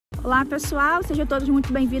Olá pessoal, sejam todos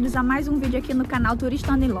muito bem-vindos a mais um vídeo aqui no canal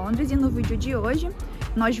Turistando em Londres. E no vídeo de hoje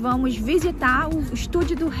nós vamos visitar o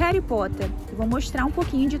estúdio do Harry Potter. Eu vou mostrar um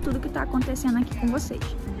pouquinho de tudo que está acontecendo aqui com vocês.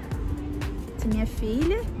 Essa é minha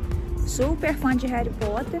filha, super fã de Harry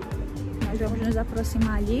Potter. Nós vamos nos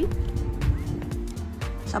aproximar ali,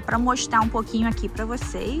 só para mostrar um pouquinho aqui para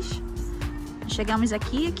vocês. Chegamos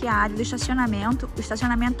aqui, que é a área do estacionamento. O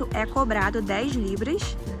estacionamento é cobrado 10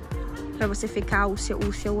 libras para você ficar o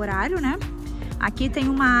seu horário, né? Aqui tem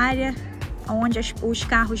uma área onde os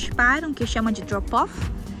carros param, que chama de drop-off,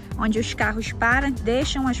 onde os carros param,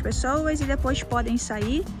 deixam as pessoas e depois podem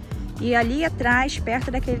sair. E ali atrás,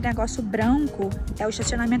 perto daquele negócio branco, é o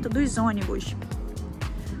estacionamento dos ônibus.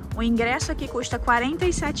 O ingresso aqui custa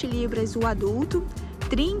 47 libras o adulto,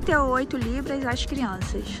 38 libras as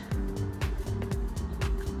crianças.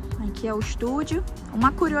 Aqui é o estúdio.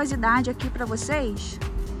 Uma curiosidade aqui para vocês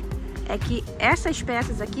é que essas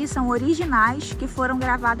peças aqui são originais que foram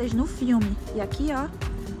gravadas no filme. E aqui, ó,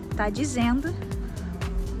 tá dizendo.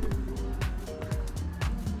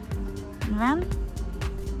 Tá vendo?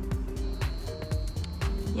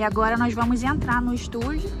 E agora nós vamos entrar no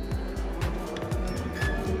estúdio.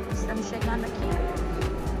 Estamos chegando aqui.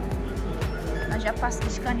 Nós já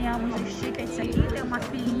escaneamos os tickets aqui. Tem uma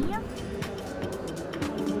filinha.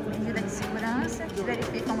 Medida de segurança.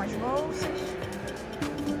 Verificam as bolsas.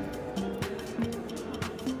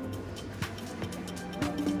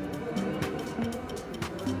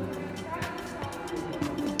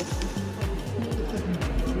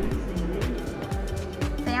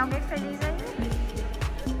 Alguém feliz aí?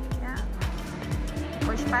 Tá?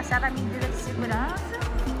 Depois de passar a medida de segurança.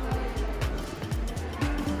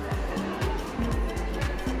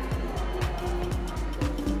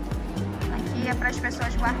 Aqui é para as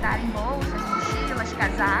pessoas guardarem bolsas, mochilas,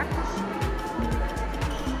 casacos.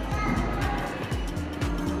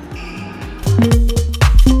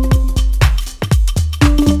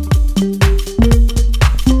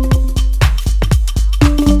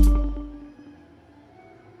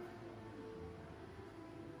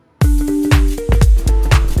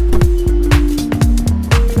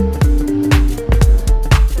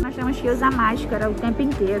 Que usar máscara o tempo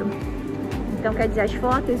inteiro. Então quer dizer, as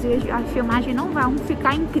fotos e a filmagem não vão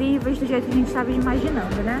ficar incríveis do jeito que a gente estava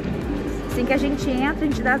imaginando, né? Assim que a gente entra, a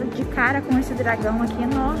gente dá de cara com esse dragão aqui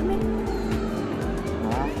enorme.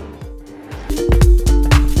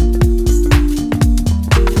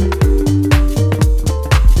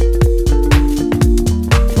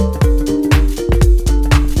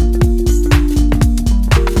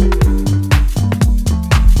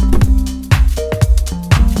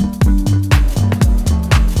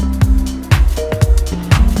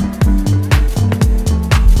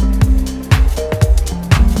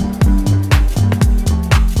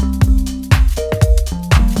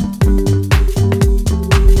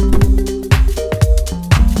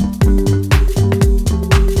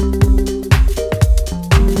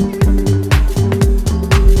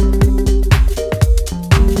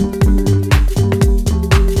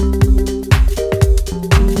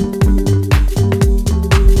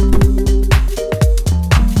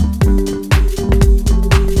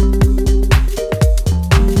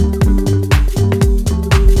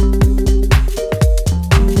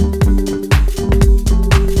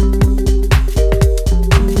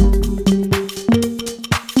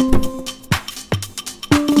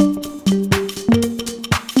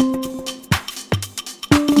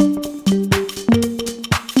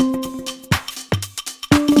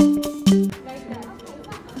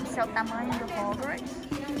 Esse é o tamanho do Hogwarts.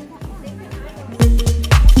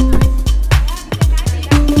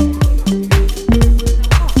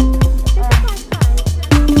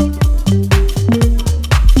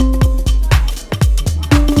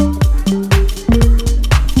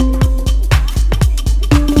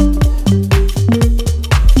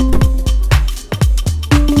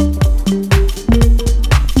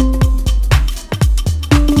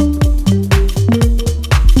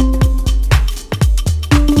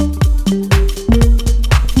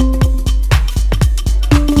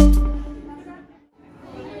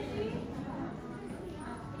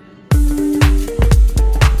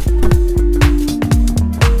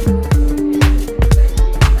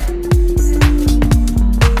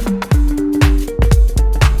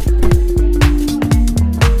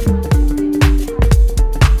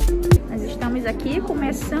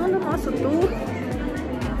 Começando o nosso tour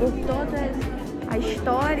por toda a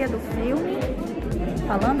história do filme,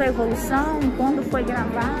 falando a evolução, quando foi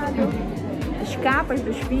gravado, as capas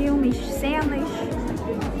dos filmes, cenas.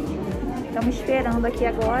 Estamos esperando aqui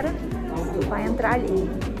agora para entrar ali.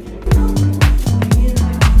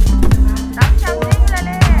 Dá um tchauzinho,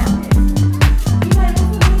 Lelê!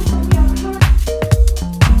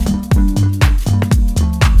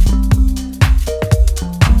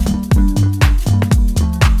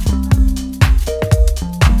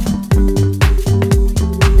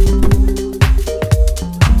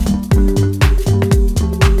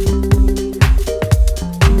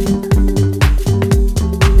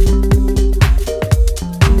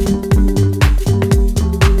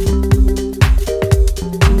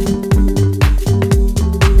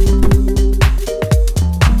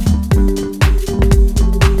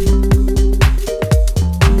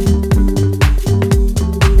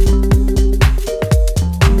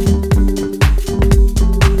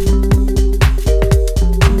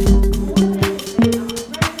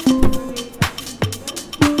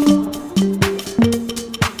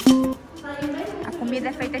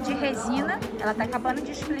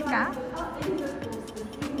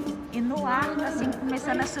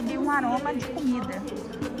 a subir um aroma de comida.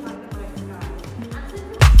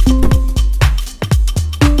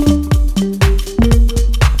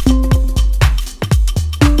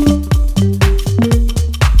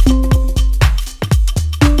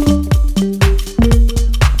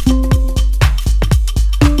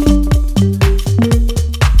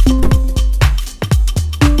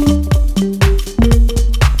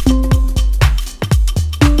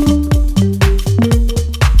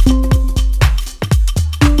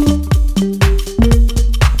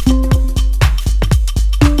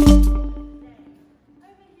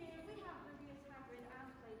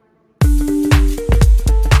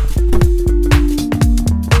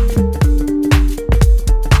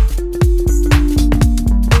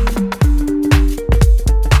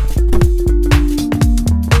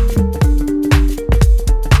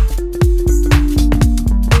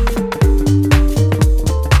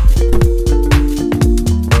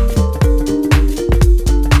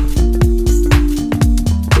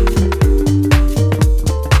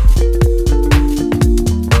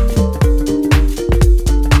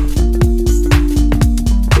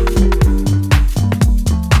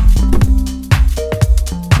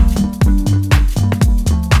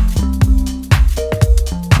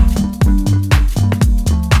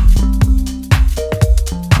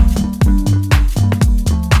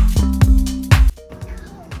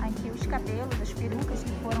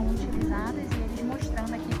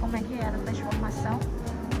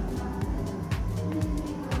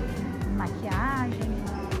 Maquiagem.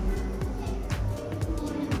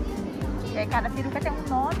 E aí cada peruca tem um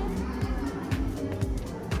nome.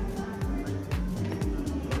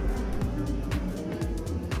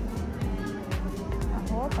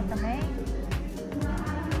 A roupa também.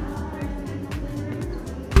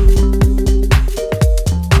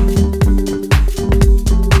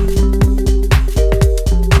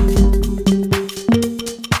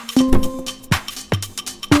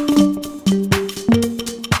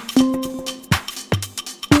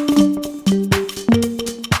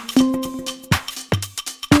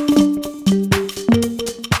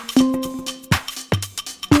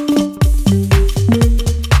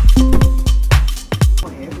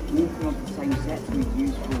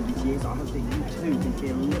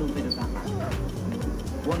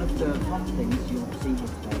 One of the fun things you'll see here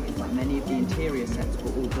today is that many of the interior sets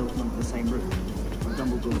were all built under the same roof.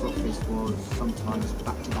 Dumbledore's office was sometimes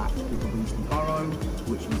back-to-back with the Weasley Burrow,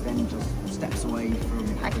 which was then just steps away from...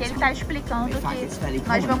 Aqui ele está explicando que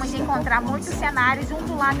nós vamos encontrar muitos cenários um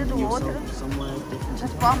do lado do outro, da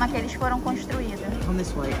forma que eles foram construídos. Come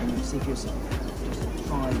this way and you see for yourself. Just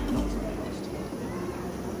try not to.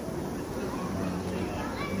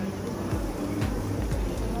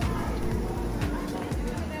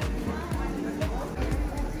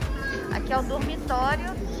 Aqui é o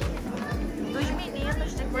dormitório dos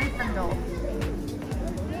meninos de Visitando.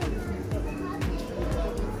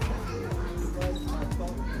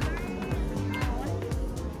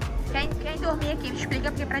 Quem dormir aqui, explica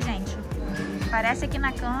aqui pra gente. Aparece aqui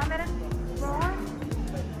na câmera.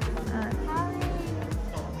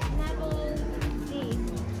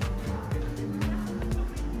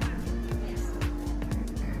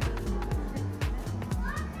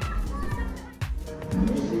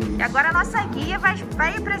 E agora a nossa guia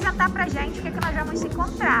vai apresentar pra gente o que nós vamos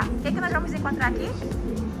encontrar. O que nós vamos encontrar aqui?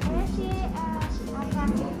 Esse é a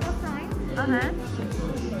classe de poções.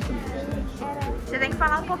 Você tem que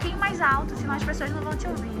falar um pouquinho mais alto, senão as pessoas não vão te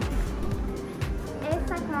ouvir.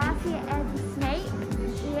 Essa classe é de Snake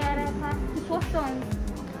e era a classe de poções.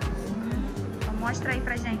 Então mostra aí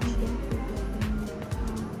pra gente.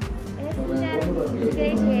 Esses eram os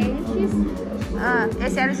ingredientes.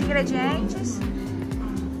 Esses eram os ingredientes.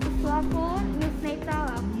 O flocon e o Snake tá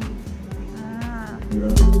lá.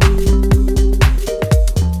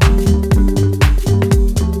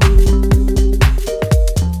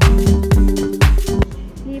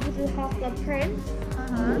 Livro do Half-Blood Prince.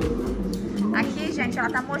 Aqui, gente, ela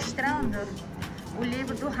tá mostrando o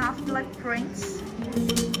livro do Half-Blood Prince.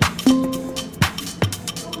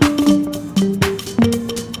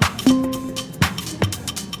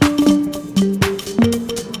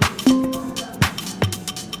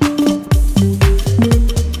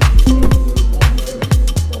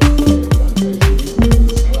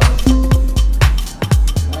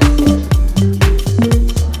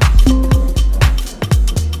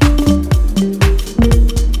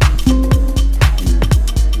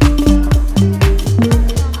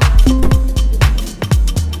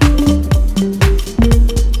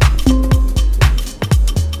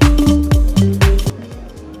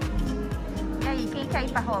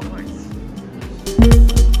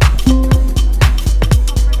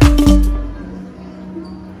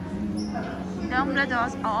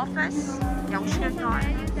 office, que é o escritório.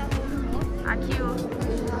 Aqui o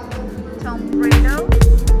Tom Brito.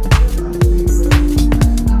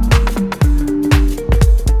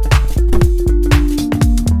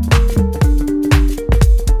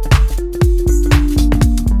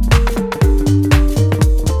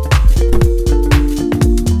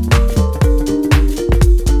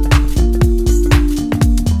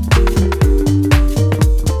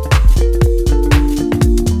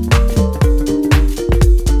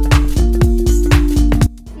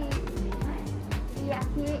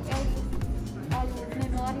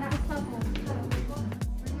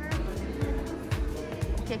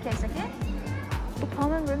 O que é isso aqui? O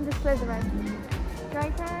common room de Slytherin.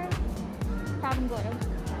 Draper, Cabin Gordon.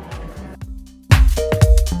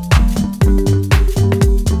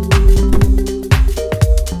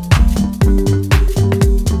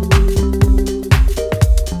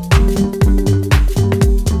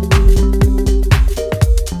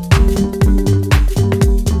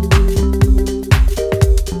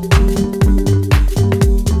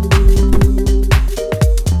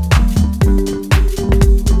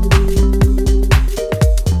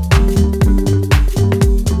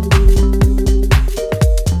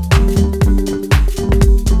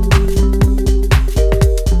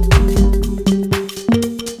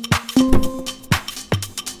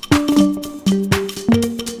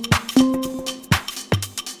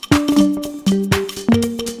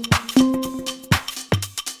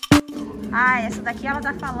 Ah, essa daqui ela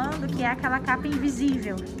tá falando que é aquela capa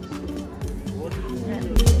invisível.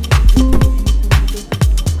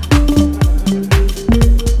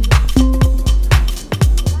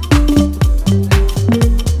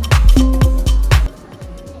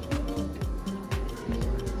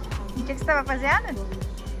 O que você estava fazendo?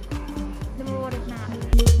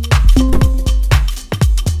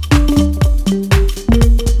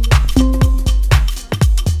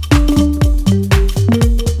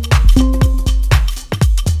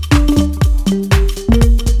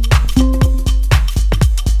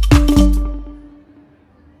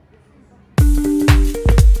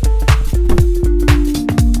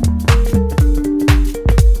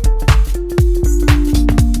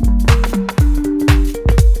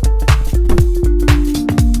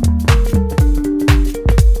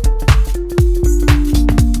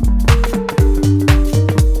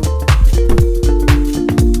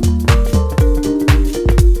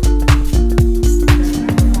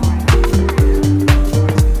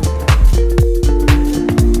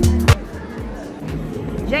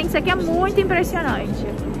 Gente, isso aqui é muito impressionante.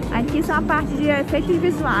 Aqui são a parte de efeitos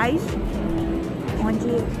visuais, onde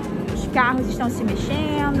os carros estão se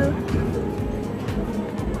mexendo,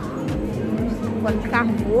 quando o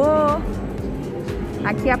carro voou.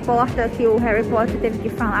 Aqui a porta que o Harry Potter teve que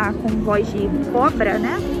falar com voz de cobra,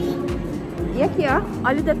 né? E aqui, ó,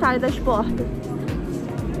 olha o detalhe das portas.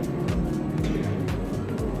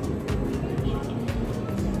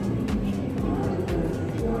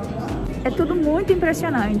 É tudo muito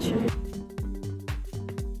impressionante.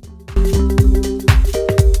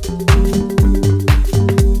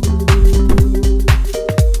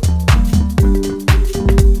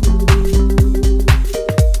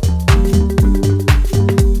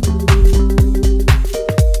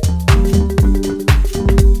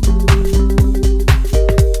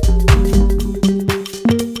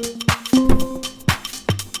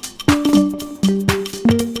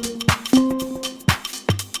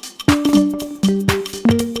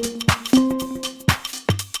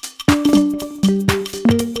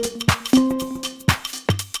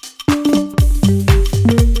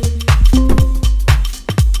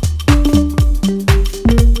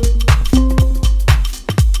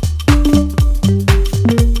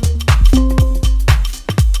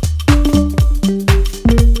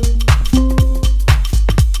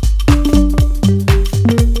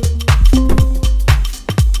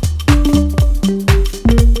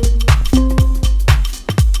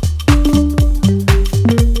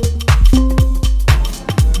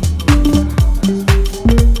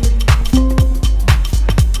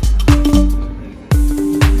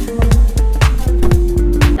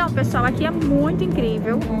 Pessoal, aqui é muito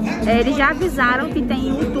incrível. Eles já avisaram que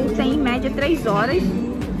o tour tem em média 3 horas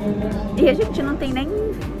e a gente não tem nem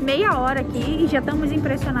meia hora aqui e já estamos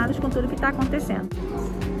impressionados com tudo que está acontecendo.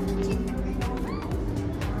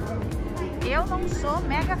 Eu não sou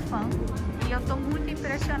mega fã e eu tô muito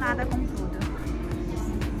impressionada com tudo.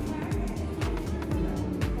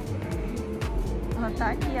 Ela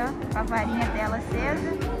tá aqui, ó, com a varinha dela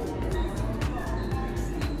acesa.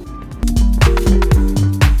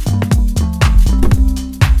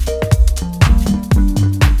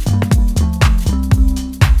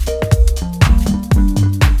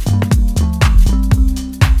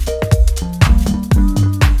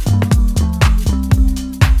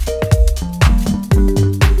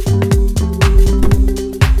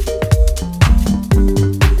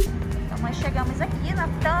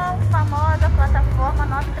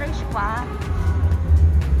 tava 9,34.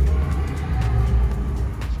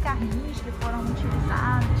 Os carrinhos que foram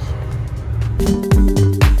utilizados.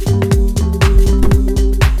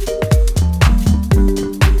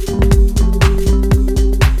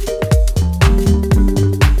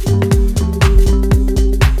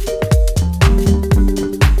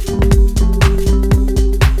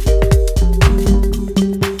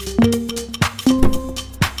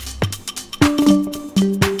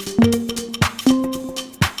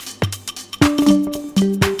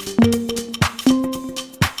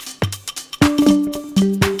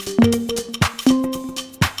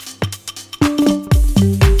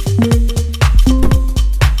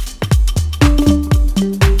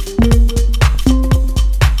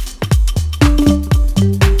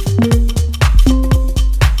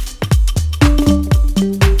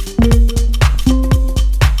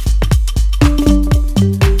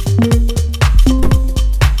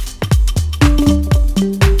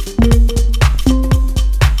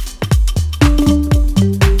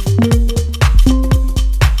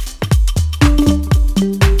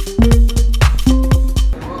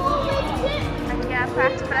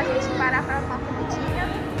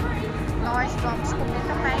 Nós vamos comer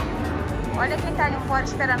também. Olha quem tá ali fora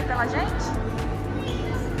esperando pela gente.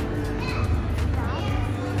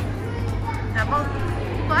 Tá bom?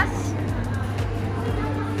 Posso?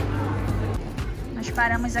 Nós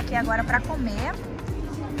paramos aqui agora para comer.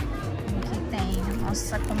 Aqui tem a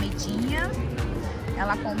nossa comidinha.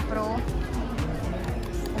 Ela comprou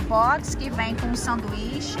o box que vem com um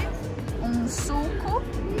sanduíche, um suco,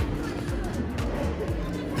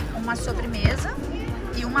 uma sobremesa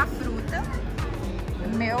e uma fruta.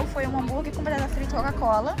 O meu foi um hambúrguer com batata frita e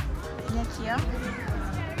Coca-Cola. E aqui,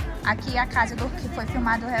 ó. Aqui é a casa do que foi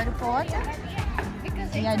filmado o Harry Potter.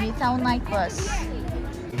 E ali tá o night bus.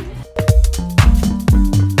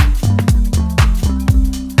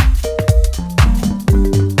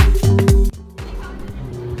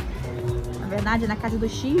 Na verdade, na casa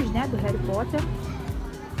dos tios, né, do Harry Potter.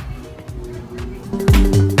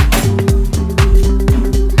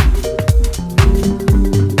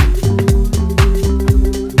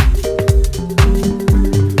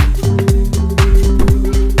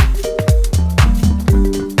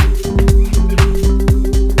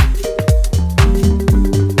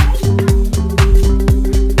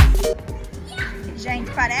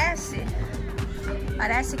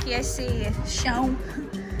 Parece que esse chão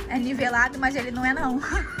é nivelado, mas ele não é não.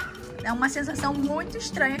 É uma sensação muito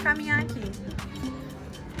estranha caminhar aqui.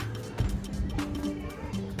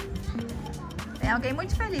 Tem alguém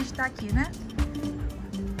muito feliz de estar aqui, né?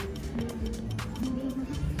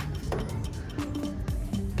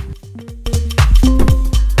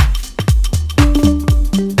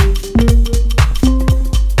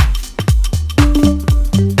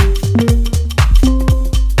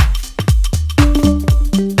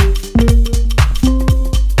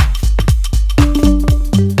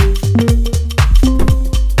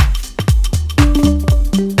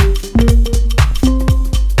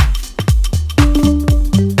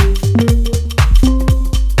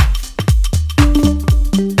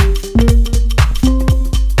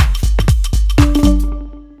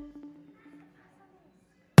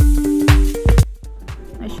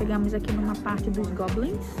 Chegamos aqui numa parte dos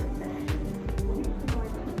goblins.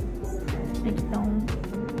 Aqui estão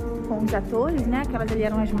com os atores, né? Aquelas ali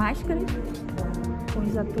eram as máscaras com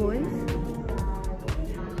os atores.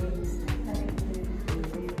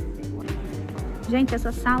 Gente,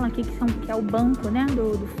 essa sala aqui que é o banco, né?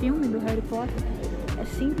 Do filme do Harry Potter é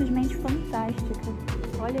simplesmente fantástica.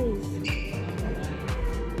 Olha isso.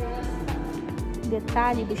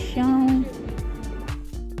 Detalhe do chão.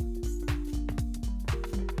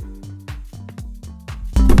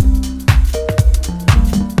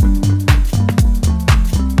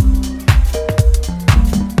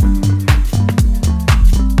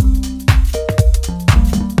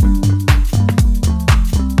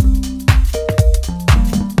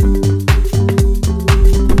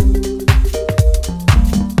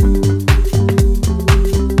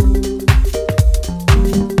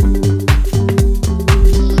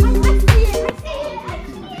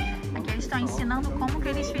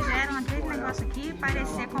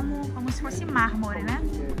 Parecer como se fosse mármore, né?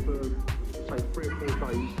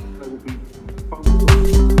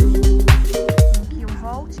 Aqui o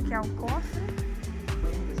vault, que é o cofre.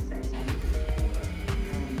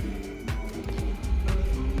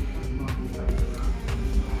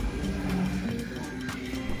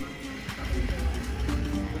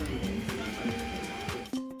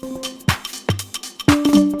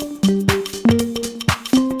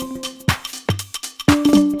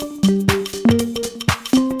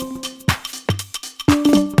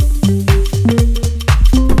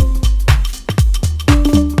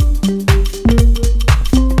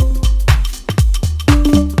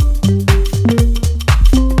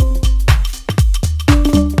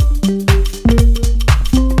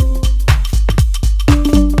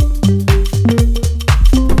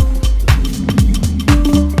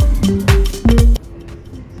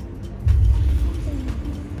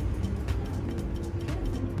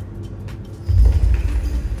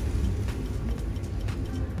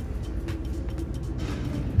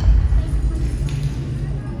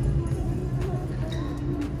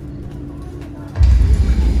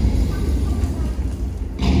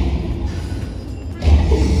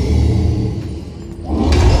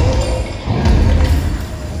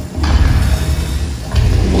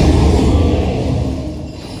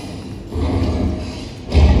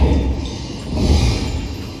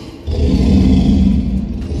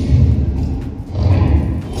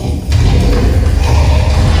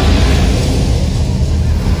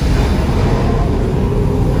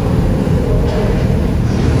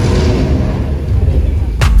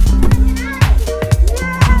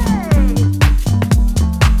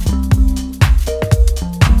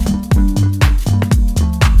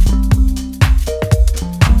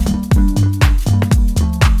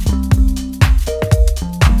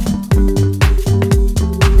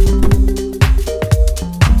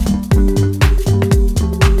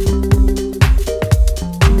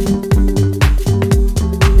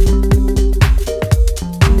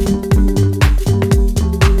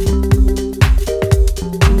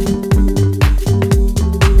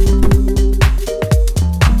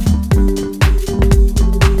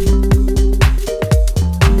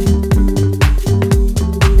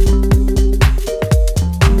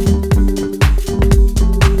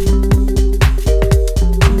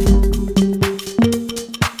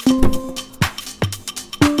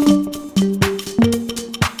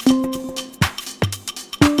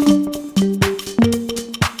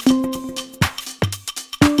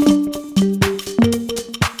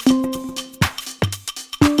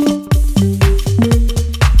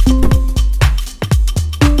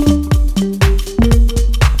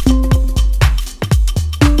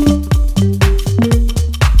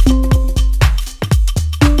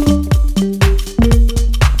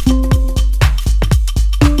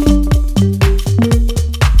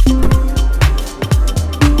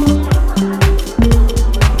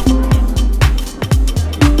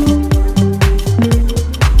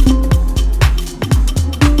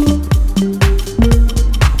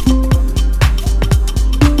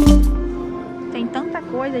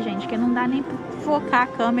 coisa, gente, que não dá nem pra focar a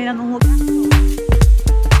câmera num lugar só.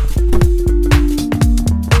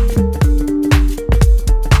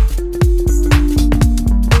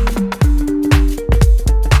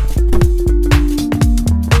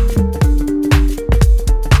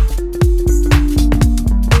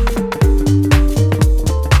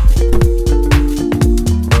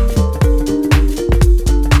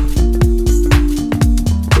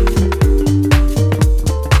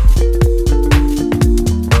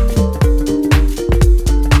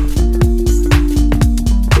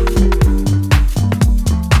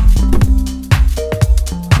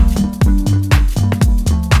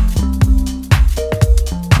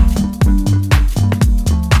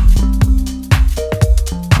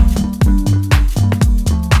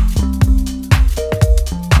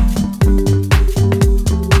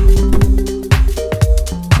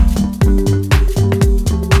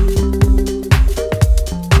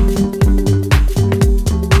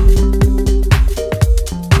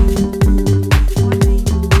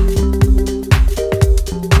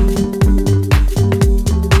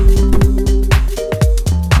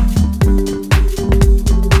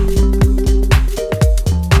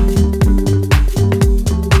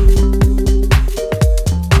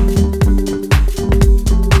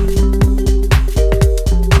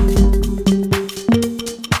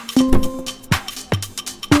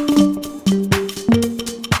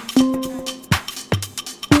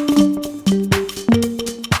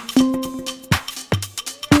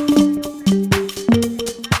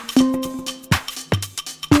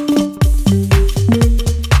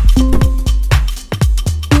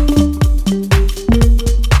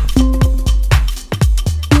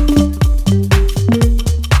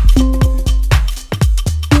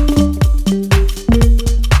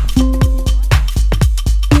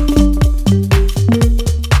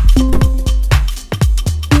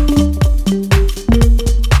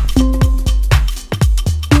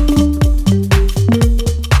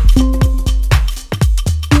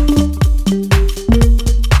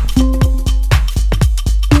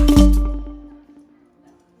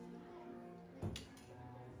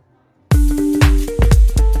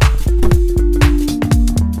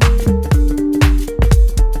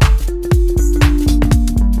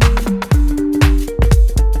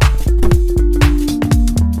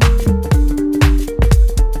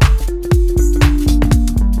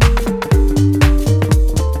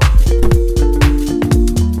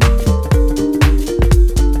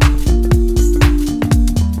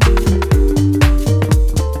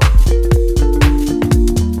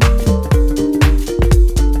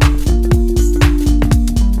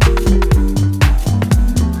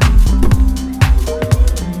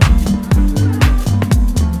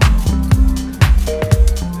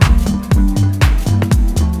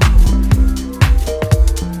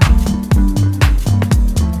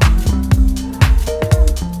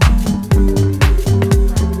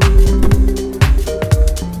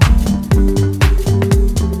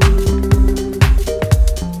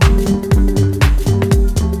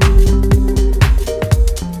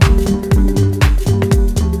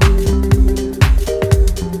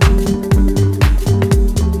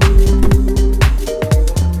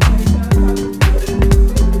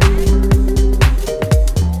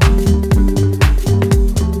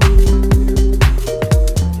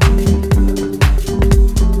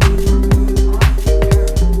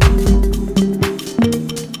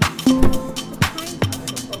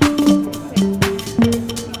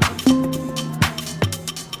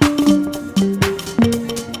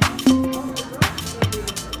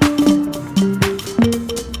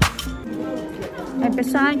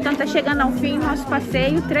 Pessoal, então tá chegando ao fim nosso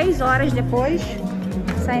passeio, 3 horas depois.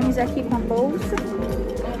 Saímos aqui com a bolsa.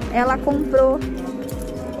 Ela comprou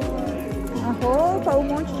a roupa, um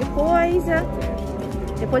monte de coisa.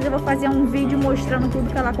 Depois eu vou fazer um vídeo mostrando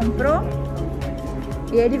tudo que ela comprou.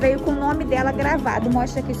 E ele veio com o nome dela gravado.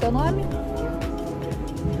 Mostra aqui seu nome.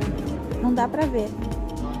 Não dá pra ver.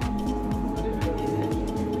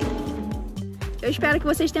 Eu espero que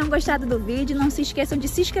vocês tenham gostado do vídeo. Não se esqueçam de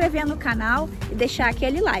se inscrever no canal e deixar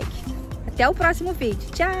aquele like. Até o próximo vídeo.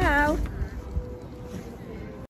 Tchau!